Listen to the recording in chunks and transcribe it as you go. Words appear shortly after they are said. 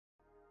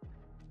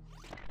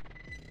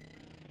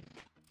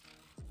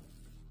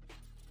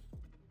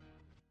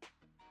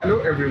Hello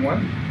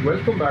everyone,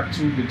 welcome back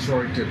to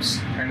Detroit Tips,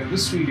 and in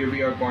this video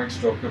we are going to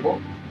talk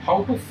about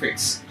how to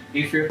fix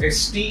if your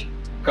SD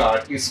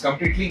card is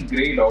completely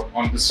grayed out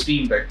on the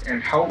Steam Deck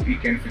and how you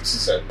can fix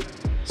this up.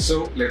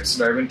 So let's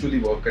dive into the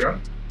workaround.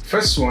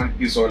 First one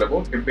is all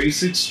about a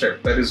basic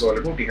step, that is all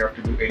about you have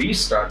to do a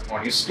restart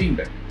on your Steam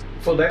Deck.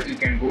 For that you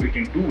can go it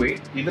in two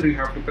ways. Either you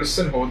have to press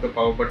and hold the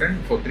power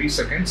button for 3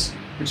 seconds,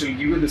 which will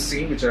give you the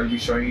same which I will be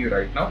showing you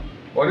right now,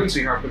 or else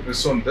you have to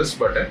press on this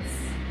button.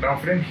 Now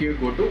from here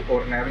go to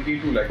or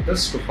navigate to like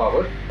this to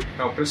power.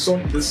 Now press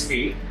on this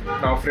A.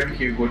 Now from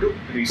here go to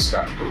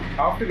restart.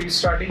 After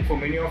restarting, for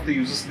many of the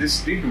users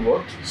this did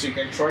work, so you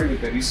can try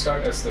with the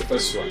restart as the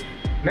first one.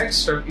 Next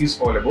step is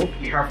all about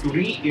you have to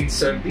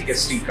reinsert the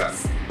SD card.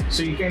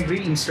 So you can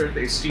reinsert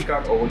the SD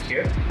card over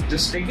here.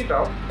 Just take it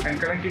out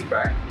and connect it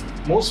back.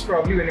 Most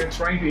probably when you're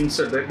trying to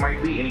insert, there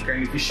might be any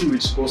kind of issue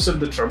which causes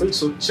the trouble,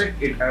 so check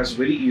it as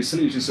very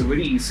easily, which is a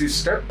very easy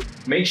step.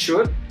 Make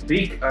sure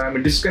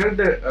disconnect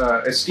the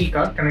SD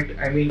card,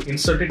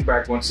 insert it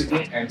back once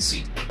again and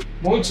see.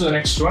 Move to the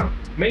next one.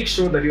 Make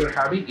sure that you're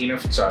having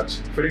enough charge.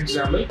 For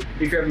example,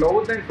 if you're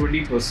lower than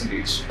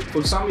 20%,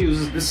 for some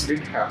users this did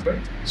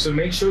happen, so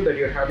make sure that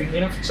you're having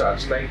enough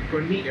charge, like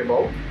 20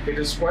 above. It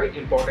is quite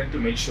important to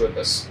make sure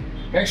this.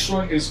 Next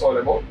one is all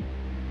about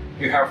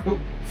you have to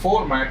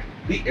format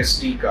the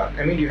SD card.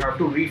 You have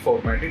to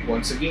reformat it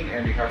once again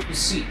and you have to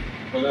see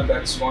whether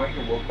that's going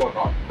to work or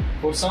not.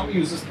 For some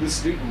users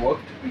this did work,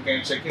 you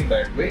can check in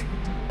that way.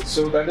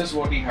 So that is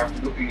what you have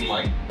to do in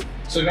mind.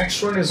 So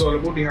next one is all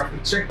about you have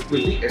to check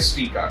with the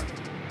SD card,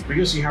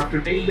 because you have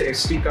to take the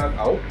SD card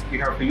out. You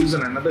have to use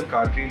another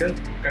card reader,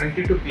 connect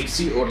it to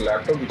PC or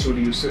laptop,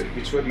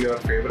 whichever you are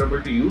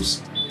favorable to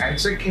use, and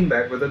check in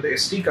that whether the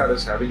SD card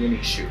is having an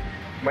issue.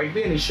 Might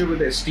be an issue with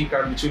the SD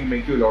card which will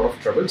make you a lot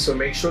of trouble, so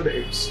make sure the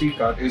SD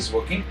card is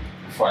working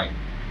fine.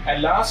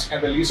 And last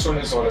and the least one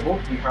is all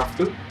about you have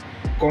to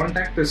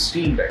contact the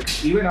Steam Deck.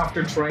 Even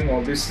after trying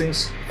all these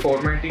things,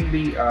 formatting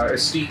the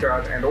SD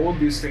card and all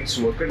these things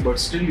worked, but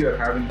still you are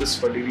having this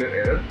particular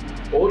error,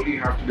 all you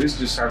have to do is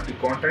just have to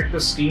contact the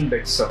Steam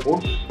Deck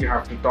support. You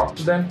have to talk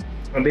to them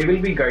and they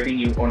will be guiding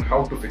you on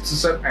how to fix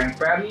this up, and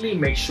parallelly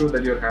make sure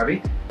that you're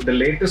having the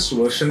latest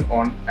version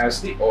on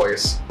as the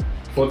OS.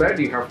 For that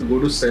you have to go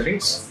to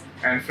settings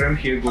and from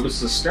here go to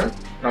system.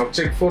 Now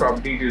check for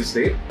update is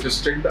there.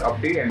 Just check the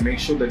update and make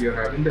sure that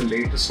you're having the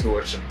latest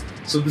version.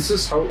 So this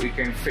is how you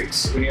can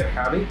fix when you're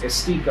having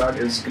SD card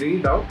is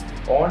grayed out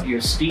on your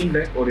Steam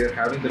Deck or you're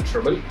having the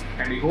trouble.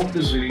 And I hope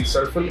this video is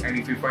helpful, and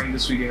if you find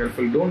this video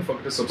helpful, don't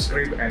forget to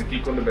subscribe and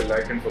click on the bell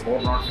icon for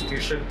more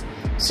notification.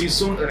 See you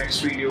soon in the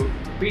next video.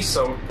 Peace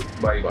out.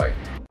 Bye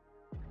bye.